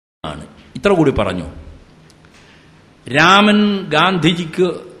ഇത്ര കൂടി പറഞ്ഞു. രാമൻ ഗാന്ധിജിക്ക്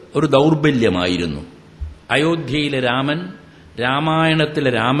ഒരു ദൗർബല്യമായിരുന്നു. അയോധ്യയിലെ രാമൻ,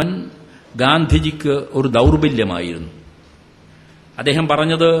 രാമായണത്തിലെ രാമൻ ഗാന്ധിജിക്ക് ഒരു ദൗർബല്യമായിരുന്നു. അദ്ദേഹം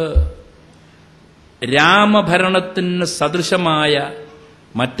പറഞ്ഞത്, രാമഭരണത്തിന് സദൃശമായ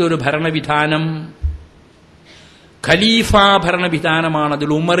മറ്റൊരു ഭരണവിധാനം ഖലീഫ ഭരണവിധാനമാണ്, അതിൽ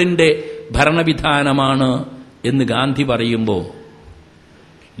ഉമറിന്റെ ഭരണവിധാനമാണ് എന്ന് ഗാന്ധി പറയുമ്പോൾ,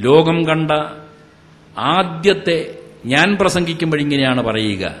 ലോകം കണ്ട ആദ്യത്തെ, ഞാൻ പ്രസംഗിക്കുമ്പോഴിങ്ങനെയാണ്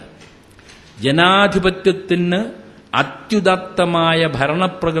പറയുക, ജനാധിപത്യത്തിന് അത്യുദാത്തമായ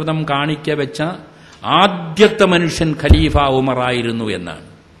ഭരണപ്രകൃതം കാണിക്കവെച്ച ആദ്യത്തെ മനുഷ്യൻ ഖലീഫ ഉമറായിരുന്നു എന്നാണ്.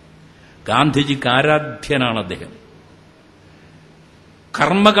 ഗാന്ധിജിക്ക് ആരാധ്യനാണ് അദ്ദേഹം.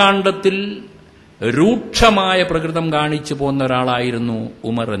 കർമ്മകാണ്ഡത്തിൽ രൂക്ഷമായ പ്രകൃതം കാണിച്ചു പോന്ന ഒരാളായിരുന്നു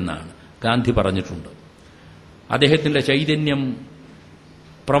ഉമർ എന്നാണ് ഗാന്ധി പറഞ്ഞിട്ടുണ്ട്. അദ്ദേഹത്തിന്റെ ചൈതന്യം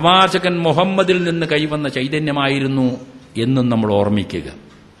പ്രവാചകൻ മുഹമ്മദിൽ നിന്ന് കൈവന്ന ചൈതന്യമായിരുന്നു എന്നും നമ്മൾ ഓർമ്മിക്കുക.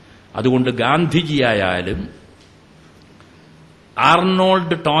 അതുകൊണ്ട് ഗാന്ധിജിയായാലും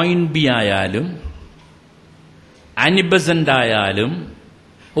ആർണോൾഡ് ടോയിൻബി ആയാലും അനിബസന്റ് ആയാലും,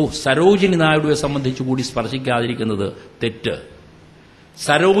 സരോജിനി നായിഡുവെ സംബന്ധിച്ച് കൂടി സ്പർശിക്കാതിരിക്കുന്നത് തെറ്റ്.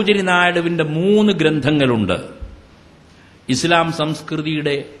 സരോജിനി നായിഡുവിന്റെ 3 ഗ്രന്ഥങ്ങളുണ്ട്. ഇസ്ലാം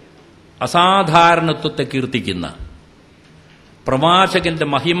സംസ്കൃതിയുടെ അസാധാരണത്വത്തെ കീർത്തിക്കുന്ന, പ്രവാചകന്റെ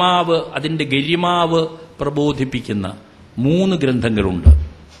മഹിമാവ്, അതിന്റെ ഗരിമാവ് പ്രബോധിപ്പിക്കുന്ന 3 ഗ്രന്ഥങ്ങളുണ്ട്.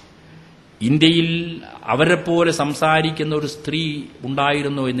 ഇന്ത്യയിൽ അവരെപ്പോലെ സംസാരിക്കുന്ന ഒരു സ്ത്രീ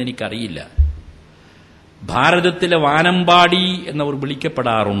ഉണ്ടായിരുന്നോ എന്നെനിക്കറിയില്ല. ഭാരതത്തിലെ വാനമ്പാടി എന്നവർ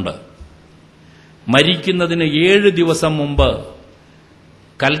വിളിക്കപ്പെടാറുണ്ട്. മരിക്കുന്നതിന് 7 ദിവസം മുമ്പ്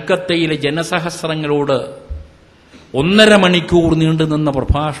കൽക്കത്തയിലെ ജനസഹസ്രങ്ങളോട് 1.5 മണിക്കൂർ നീണ്ടുനിന്ന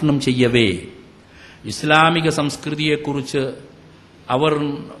പ്രഭാഷണം ചെയ്യവേ ഇസ്ലാമിക സംസ്കൃതിയെക്കുറിച്ച് അവർ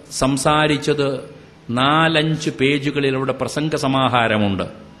സംസാരിച്ചത് 4-5 പേജുകളിൽ അവിടെ പ്രസംഗ സമാഹാരമുണ്ട്.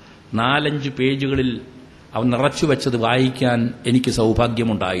 4-5 പേജുകളിൽ അവർ നിറച്ചുവെച്ചത് വായിക്കാൻ എനിക്ക്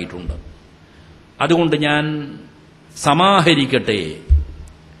സൗഭാഗ്യമുണ്ടായിട്ടുണ്ട്. അതുകൊണ്ട് ഞാൻ സമാഹരിക്കട്ടെ.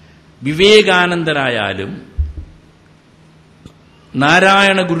 വിവേകാനന്ദനായാലും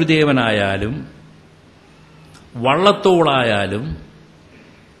നാരായണ ഗുരുദേവനായാലും വള്ളത്തോളായാലും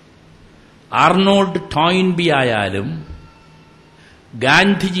ആർണോൾഡ് ടോയിൻബി ആയാലും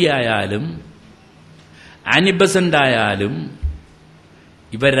ഗാന്ധിജി ആയാലും അനിബസന്റ് ആയാലും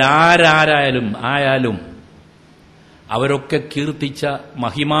ഇവരാരായാലും അവരൊക്കെ കീർത്തിച്ച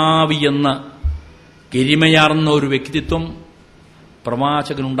മഹിമാവിയെന്ന ഗരിമയാർന്ന ഒരു വ്യക്തിത്വം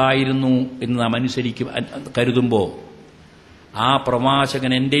പ്രവാചകനുണ്ടായിരുന്നു എന്ന് നാം കരുതുമ്പോൾ ആ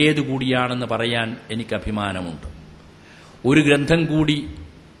പ്രവാചകൻ എന്റേത് കൂടിയാണെന്ന് പറയാൻ എനിക്ക് അഭിമാനമുണ്ട്. ഒരു ഗ്രന്ഥം കൂടി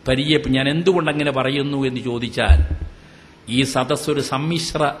ഞാൻ എന്തുകൊണ്ടങ്ങനെ പറയുന്നു എന്ന് ചോദിച്ചാൽ, ഈ സദസ്സൊരു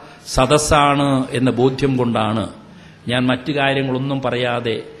സമ്മിശ്ര സദസ്സാണ് എന്ന ബോധ്യം കൊണ്ടാണ് ഞാൻ മറ്റു കാര്യങ്ങളൊന്നും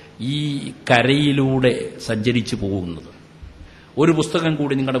പറയാതെ ഈ കരയിലൂടെ സഞ്ചരിച്ചു പോകുന്നത്. ഒരു പുസ്തകം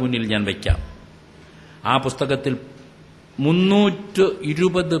കൂടി നിങ്ങളുടെ മുന്നിൽ ഞാൻ വയ്ക്കാം. ആ പുസ്തകത്തിൽ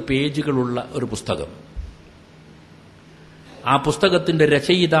 320 പേജുകളുള്ള ഒരു പുസ്തകം. ആ പുസ്തകത്തിന്റെ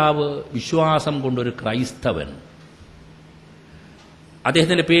രചയിതാവ് വിശ്വാസം കൊണ്ടൊരു ക്രൈസ്തവൻ.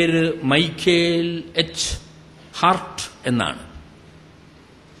 അദ്ദേഹത്തിന്റെ പേര് മൈക്കേൽ എച്ച് ഹാർട്ട് എന്നാണ്.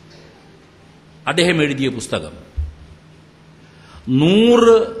 അദ്ദേഹം എഴുതിയ പുസ്തകം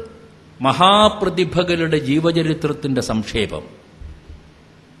 100 മഹാപ്രതിഭകളുടെ ജീവചരിത്രത്തിന്റെ സംക്ഷേപം.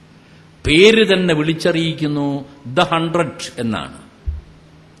 പേര് തന്നെ വിളിച്ചറിയിക്കുന്നു, ദ 100 എന്നാണ്.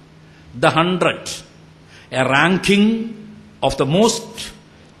 The 100, A ranking of the most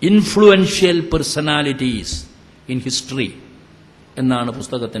influential personalities in history എന്നാണ്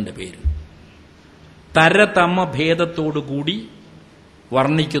പുസ്തകത്തിന്റെ പേര്. തരതമ ഭേദത്തോടുകൂടി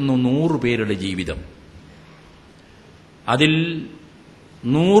വർണ്ണിക്കുന്നു 100 പേരുടെ ജീവിതം. അതിൽ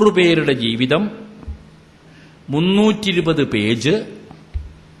 100 പേരുടെ ജീവിതം 320 പേജ്.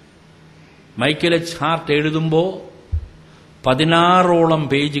 മൈക്കൽ എച്ച് ഹാർട്ട് എഴുതുമ്പോൾ 16ഓളം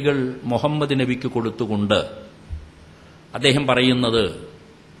പേജുകൾ മുഹമ്മദ് നബിക്ക് കൊടുത്തുകൊണ്ട് അദ്ദേഹം പറയുന്നത്,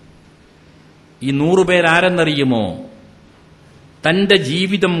 ഈ 100 പേരാരെന്നറിയുമോ? തന്റെ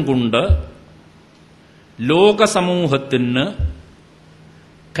ജീവിതം കൊണ്ട് ലോകസമൂഹത്തിന്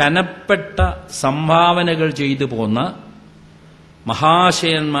കനപ്പെട്ട സംഭാവനകൾ ചെയ്തു പോന്ന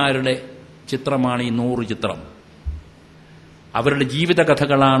മഹാശയന്മാരുടെ ചിത്രമാണ് ഈ 100 ചിത്രം. അവരുടെ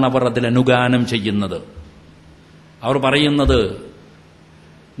ജീവിതകഥകളാണ് അവർ അതിൽ അനുഗാനം ചെയ്യുന്നത്. അവർ പറയുന്നത്,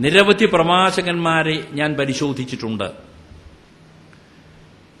 നിരവധി പ്രവാചകന്മാരെ ഞാൻ പരിശോധിച്ചിട്ടുണ്ട്.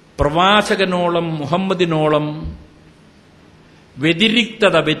 പ്രവാചകനോളം മുഹമ്മദിനോളം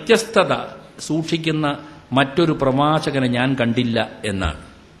വ്യതിരിക്തത, വ്യത്യസ്തത സൂക്ഷിക്കുന്ന മറ്റൊരു പ്രവാചകനെ ഞാൻ കണ്ടില്ല എന്നാണ്.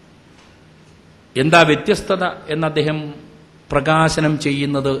 എന്താ വ്യത്യസ്തത എന്ന് അദ്ദേഹം പ്രകാശനം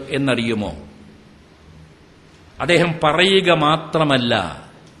ചെയ്യുന്നത് എന്നറിയുമോ? അദ്ദേഹം പറയുക മാത്രമല്ല,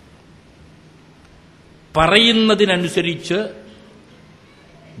 പറയുന്നതിനനുസരിച്ച്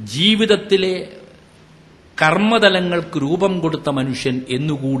ജീവിതത്തിലെ കർമ്മതലങ്ങൾക്ക് രൂപം കൊടുത്ത മനുഷ്യൻ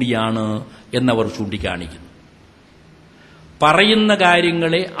എന്നുകൂടിയാണ് എന്നവർ ചൂണ്ടിക്കാണിക്കുന്നു. പറയുന്ന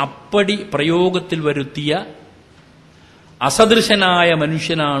കാര്യങ്ങളെ അപ്പടി പ്രയോഗത്തിൽ വരുത്തിയ അസദൃശനായ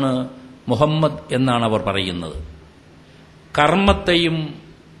മനുഷ്യനാണ് മുഹമ്മദ് എന്നാണ് അവർ പറയുന്നത്. കർമ്മത്തെയും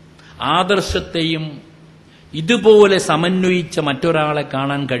ആദർശത്തെയും ഇതുപോലെ സമന്വയിച്ച മറ്റൊരാളെ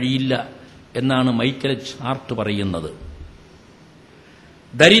കാണാൻ കഴിയില്ല എന്നാണ് മൈക്കൽ എച്ച് ഹാർട്ട് പറയുന്നത്.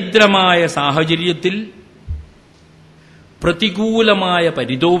 ദരിദ്രമായ സാഹചര്യത്തിൽ, പ്രതികൂലമായ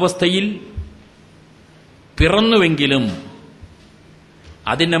പരിതോവസ്ഥയിൽ പിറന്നുവെങ്കിലും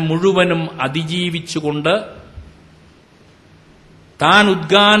അതിനെ മുഴുവനും അതിജീവിച്ചുകൊണ്ട് താൻ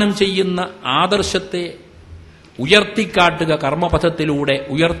ഉദ്ഗാനം ചെയ്യുന്ന ആദർശത്തെ ഉയർത്തിക്കാട്ടുക, കർമ്മപഥത്തിലൂടെ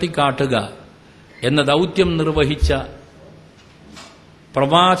ഉയർത്തിക്കാട്ടുക എന്ന ദൗത്യം നിർവഹിച്ച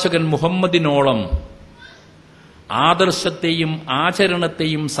പ്രവാചകൻ മുഹമ്മദിനോളം ആദർശത്തെയും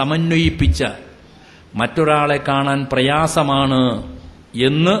ആചരണത്തെയും സമന്വയിപ്പിച്ച മറ്റൊരാളെ കാണാൻ പ്രയാസമാണ്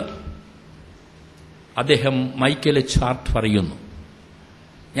എന്ന് അദ്ദേഹം മൈക്കൽ എച്ച് ഹാർട്ട് പറയുന്നു.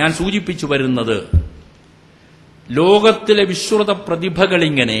 ഞാൻ സൂചിപ്പിച്ചു വരുന്നത്, ലോകത്തിലെ വിശ്രുത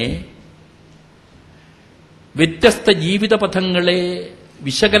പ്രതിഭകളിങ്ങനെ വ്യത്യസ്ത ജീവിതപഥങ്ങളെ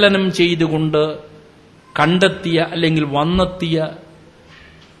വിശകലനം ചെയ്തുകൊണ്ട് കണ്ടെത്തിയ അല്ലെങ്കിൽ വന്നെത്തിയ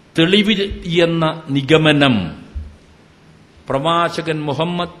തെളിവ് എന്ന നിഗമനം പ്രവാചകൻ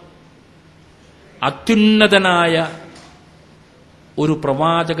മുഹമ്മദ് അത്യുന്നതനായ ഒരു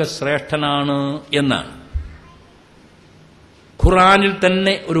പ്രവാചക ശ്രേഷ്ഠനാണ് എന്നാണ്. ഖുർആനിൽ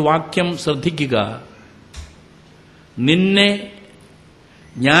തന്നെ ഒരു വാക്യം ശ്രദ്ധിക്കുക: നിന്നെ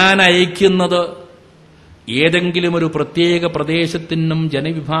ഞാൻ അയക്കുന്നത് ഏതെങ്കിലും ഒരു പ്രത്യേക പ്രദേശത്തിനും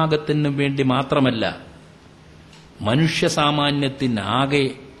ജനവിഭാഗത്തിനും വേണ്ടി മാത്രമല്ല, മനുഷ്യസാമാന്യത്തിനാകെ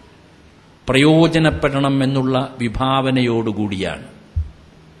പ്രയോജനപ്പെടണം എന്നുള്ള വിഭാവനയോടുകൂടിയാണ്.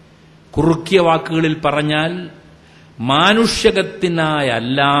 കുറുക്കിയ വാക്കുകളിൽ പറഞ്ഞാൽ, മാനുഷ്യകത്തിനായല്ലാതെ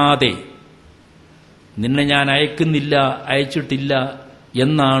നിന്നെ ഞാൻ അയക്കുന്നില്ല, അയച്ചിട്ടില്ല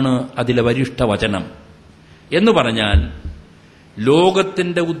എന്നാണ് അതിലെ വരിഷ്ഠവചനം. എന്ന് പറഞ്ഞാൽ,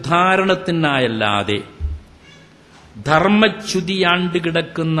 ലോകത്തിന്റെ ഉദ്ധാരണത്തിനായല്ലാതെ ധർമ്മച്യുതിയാണ്ട്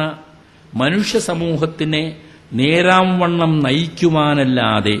കിടക്കുന്ന മനുഷ്യ സമൂഹത്തിനെ നേരാംവണ്ണം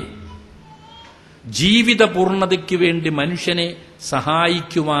നയിക്കുവാനല്ലാതെ, ജീവിത പൂർണ്ണതയ്ക്കു വേണ്ടി മനുഷ്യനെ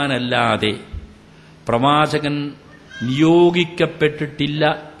സഹായിക്കുവാനല്ലാതെ പ്രവാചകൻ നിയോഗിക്കപ്പെട്ടിട്ടില്ല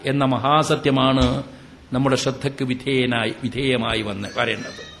എന്ന മഹാസത്യമാണ് നമ്മുടെ ശ്രദ്ധയ്ക്ക് വിധേയമായി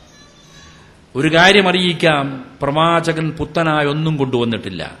വരേണ്ടത്. ഒരു കാര്യം അറിയിക്കാം, പ്രവാചകൻ പുത്തനായ ഒന്നും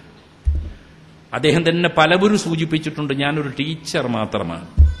കൊണ്ടുവന്നിട്ടില്ല. അദ്ദേഹം തന്നെ പലവരും സൂചിപ്പിച്ചിട്ടുണ്ട്, ഞാനൊരു ടീച്ചർ മാത്രമാണ്,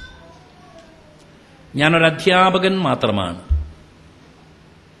 ഞാനൊരു അധ്യാപകൻ മാത്രമാണ്.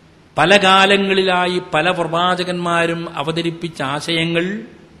 പല കാലങ്ങളിലായി പല പ്രവാചകന്മാരും അവതരിപ്പിച്ച ആശയങ്ങൾ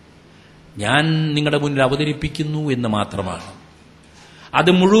ഞാൻ നിങ്ങളുടെ മുന്നിൽ അവതരിപ്പിക്കുന്നു എന്ന് മാത്രമാണ്.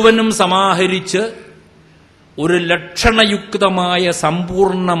 അത് മുഴുവനും സമാഹരിച്ച് ഒരു ലക്ഷണയുക്തമായ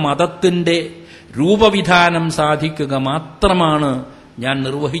സമ്പൂർണ്ണ മതത്തിന്റെ രൂപവിധാനം സാധിക്കുക മാത്രമാണ് ഞാൻ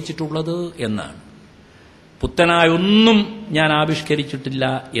നിർവഹിച്ചിട്ടുള്ളത് എന്നാണ്. പുത്തനായ ഒന്നും ഞാൻ ആവിഷ്കരിച്ചിട്ടില്ല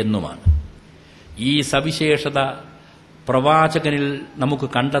എന്നുമാണ്. ഈ സവിശേഷത പ്രവാചകനിൽ നമുക്ക്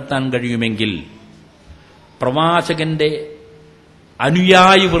കണ്ടെത്താൻ കഴിയുമെങ്കിൽ, പ്രവാചകന്റെ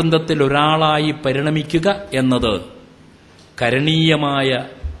അനുയായി വൃന്ദത്തിൽ ഒരാളായി പരിണമിക്കുക എന്നത് കരണീയമായ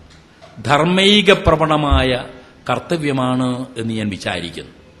ധർമ്മൈക പ്രവണമായ കർത്തവ്യമാണ് എന്ന് ഞാൻ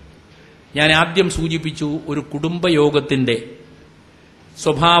വിചാരിക്കുന്നു. ഞാൻ ആദ്യം സൂചിപ്പിച്ചു, ഒരു കുടുംബയോഗത്തിന്റെ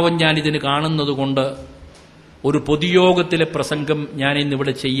സ്വഭാവം ഞാനിതിന് കാണുന്നതുകൊണ്ട് ഒരു പൊതുയോഗത്തിലെ പ്രസംഗം ഞാൻ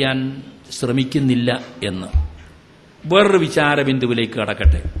ഇന്നിവിടെ ചെയ്യാൻ ശ്രമിക്കുന്നില്ല എന്ന്. വേറൊരു വിചാരബിന്ദുവിലേക്ക്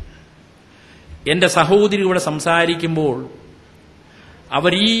കടക്കട്ടെ. എന്റെ സഹോദരി ഇവിടെ സംസാരിക്കുമ്പോൾ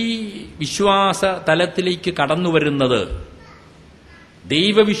അവർ ഈ വിശ്വാസ തലത്തിലേക്ക് കടന്നുവരുന്നത്,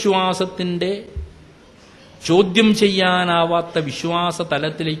 ദൈവവിശ്വാസത്തിന്റെ ചോദ്യം ചെയ്യാനാവാത്ത വിശ്വാസ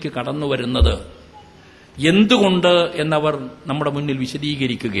തലത്തിലേക്ക് കടന്നുവരുന്നത് എന്തുകൊണ്ട് എന്നവർ നമ്മുടെ മുന്നിൽ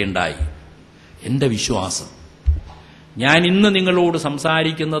വിശദീകരിക്കുകയുണ്ടായി. എന്റെ വിശ്വാസം, ഞാൻ ഇന്ന് നിങ്ങളോട്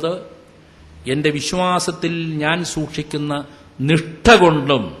സംസാരിക്കുന്നത് എന്റെ വിശ്വാസത്തിൽ ഞാൻ സൂക്ഷിക്കുന്ന നിഷ്ഠ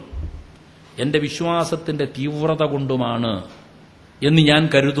കൊണ്ടും എന്റെ വിശ്വാസത്തിന്റെ തീവ്രത കൊണ്ടുമാണ് എന്ന് ഞാൻ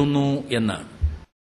കരുതുന്നു എന്നാണ്.